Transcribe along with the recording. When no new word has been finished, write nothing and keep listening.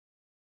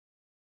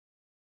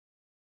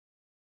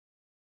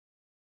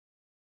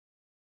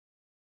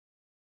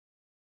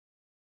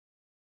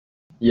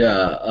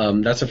Yeah,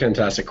 that's a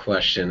fantastic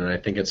question, and I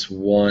think it's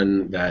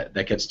one that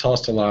gets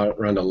tossed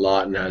around a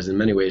lot and has in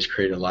many ways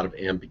created a lot of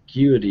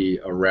ambiguity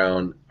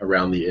around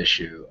the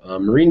issue.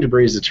 Marine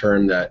debris is a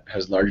term that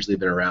has largely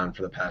been around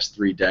for the past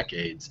 3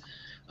 decades.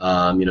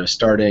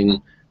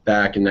 Starting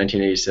back in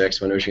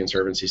 1986 when Ocean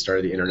Conservancy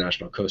started the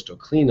International Coastal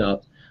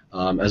Cleanup,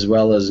 as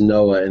well as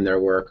NOAA in their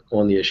work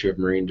on the issue of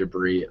marine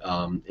debris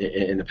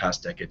in the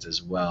past decades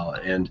as well.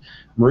 And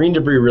marine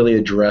debris really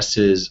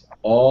addresses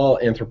all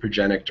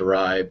anthropogenic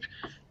derived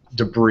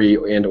debris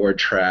and or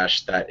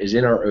trash that is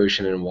in our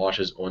ocean and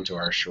washes onto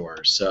our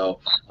shores. So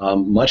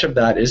much of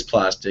that is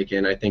plastic,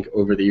 and I think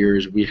over the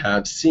years we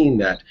have seen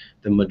that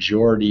the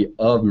majority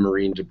of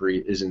marine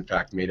debris is in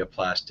fact made of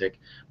plastic,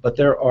 but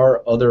there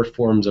are other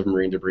forms of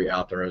marine debris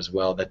out there as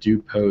well that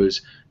do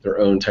pose their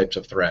own types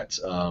of threats.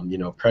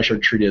 Pressure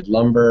treated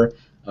lumber,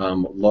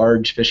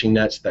 large fishing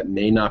nets that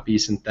may not be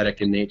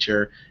synthetic in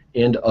nature,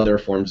 and other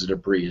forms of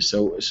debris.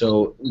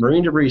 So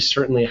marine debris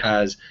certainly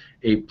has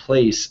a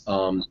place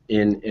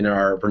in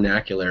our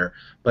vernacular,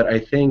 but I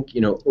think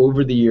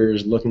over the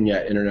years, looking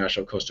at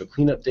international coastal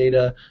cleanup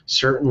data,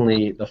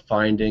 certainly the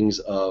findings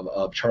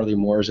of Charlie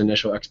Moore's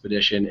initial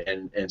expedition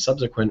and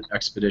subsequent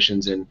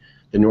expeditions in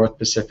the North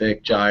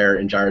Pacific, Gyre,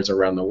 and gyres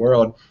around the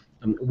world,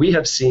 we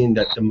have seen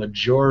that the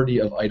majority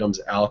of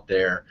items out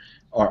there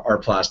are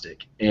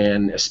plastic,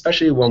 and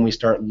especially when we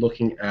start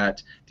looking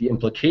at the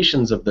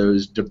implications of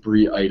those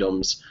debris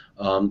items,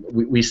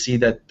 we see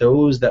that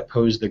those that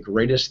pose the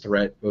greatest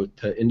threat both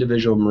to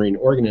individual marine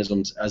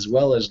organisms as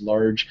well as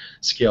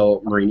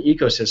large-scale marine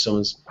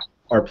ecosystems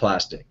are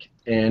plastic.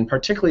 And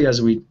particularly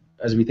as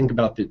we think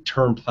about the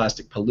term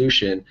plastic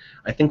pollution,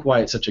 I think why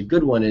it's such a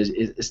good one is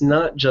it's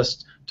not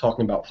just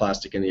talking about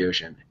plastic in the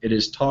ocean. It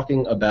is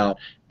talking about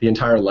the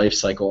entire life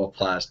cycle of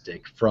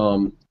plastic,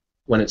 from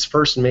when it's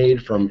first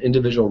made, from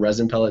individual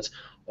resin pellets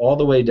all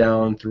the way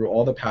down through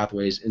all the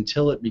pathways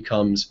until it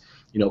becomes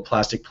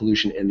plastic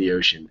pollution in the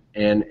ocean.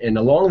 And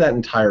along that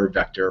entire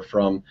vector,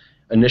 from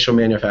initial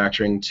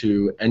manufacturing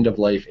to end of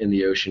life in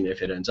the ocean,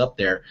 if it ends up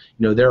there,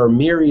 there are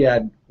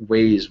myriad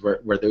ways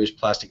where those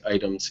plastic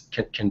items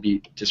can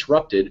be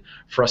disrupted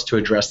for us to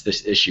address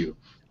this issue.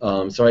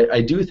 So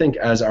I do think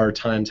as our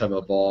times have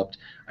evolved,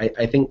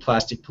 I think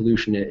plastic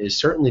pollution is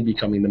certainly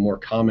becoming the more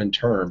common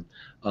term,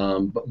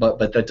 but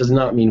that does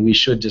not mean we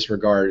should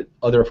disregard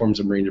other forms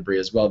of marine debris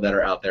as well that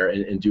are out there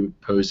and do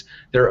pose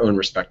their own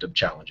respective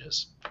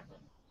challenges.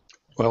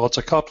 Well, it's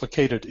a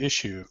complicated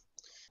issue,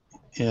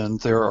 and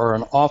there are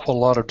an awful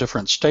lot of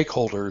different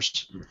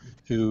stakeholders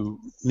who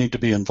need to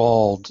be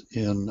involved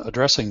in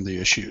addressing the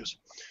issues.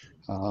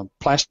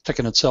 Plastic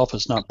in itself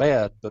is not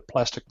bad, but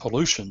plastic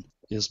pollution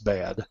is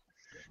bad.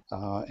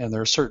 And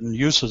there are certain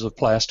uses of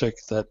plastic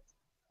that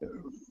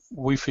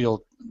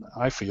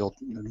I feel,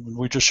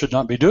 we just should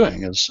not be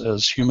doing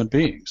as human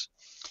beings.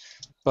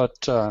 But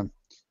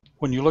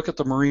when you look at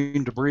the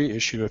marine debris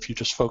issue, if you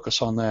just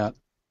focus on that,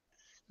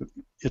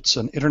 it's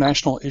an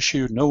international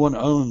issue. No one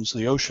owns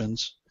the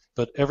oceans,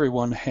 but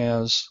everyone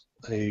has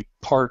a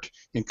part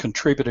in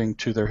contributing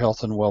to their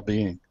health and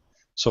well-being.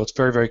 So it's a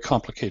very, very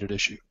complicated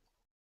issue.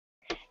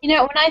 When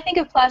I think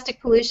of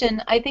plastic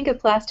pollution, I think of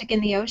plastic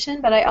in the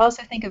ocean, but I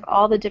also think of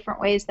all the different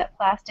ways that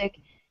plastic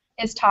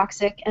is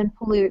toxic and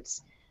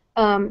pollutes,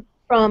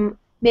 from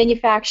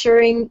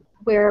manufacturing,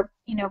 where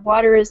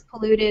water is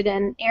polluted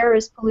and air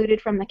is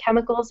polluted from the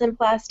chemicals in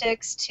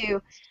plastics,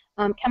 to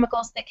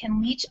chemicals that can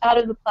leach out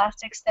of the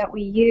plastics that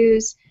we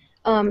use.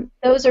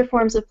 Those are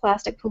forms of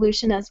plastic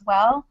pollution as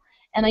well.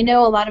 And I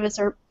know a lot of us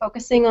are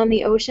focusing on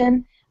the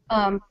ocean,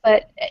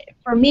 but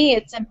for me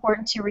it's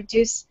important to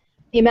reduce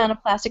the amount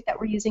of plastic that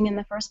we're using in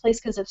the first place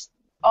because of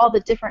all the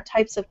different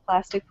types of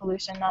plastic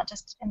pollution, not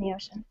just in the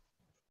ocean.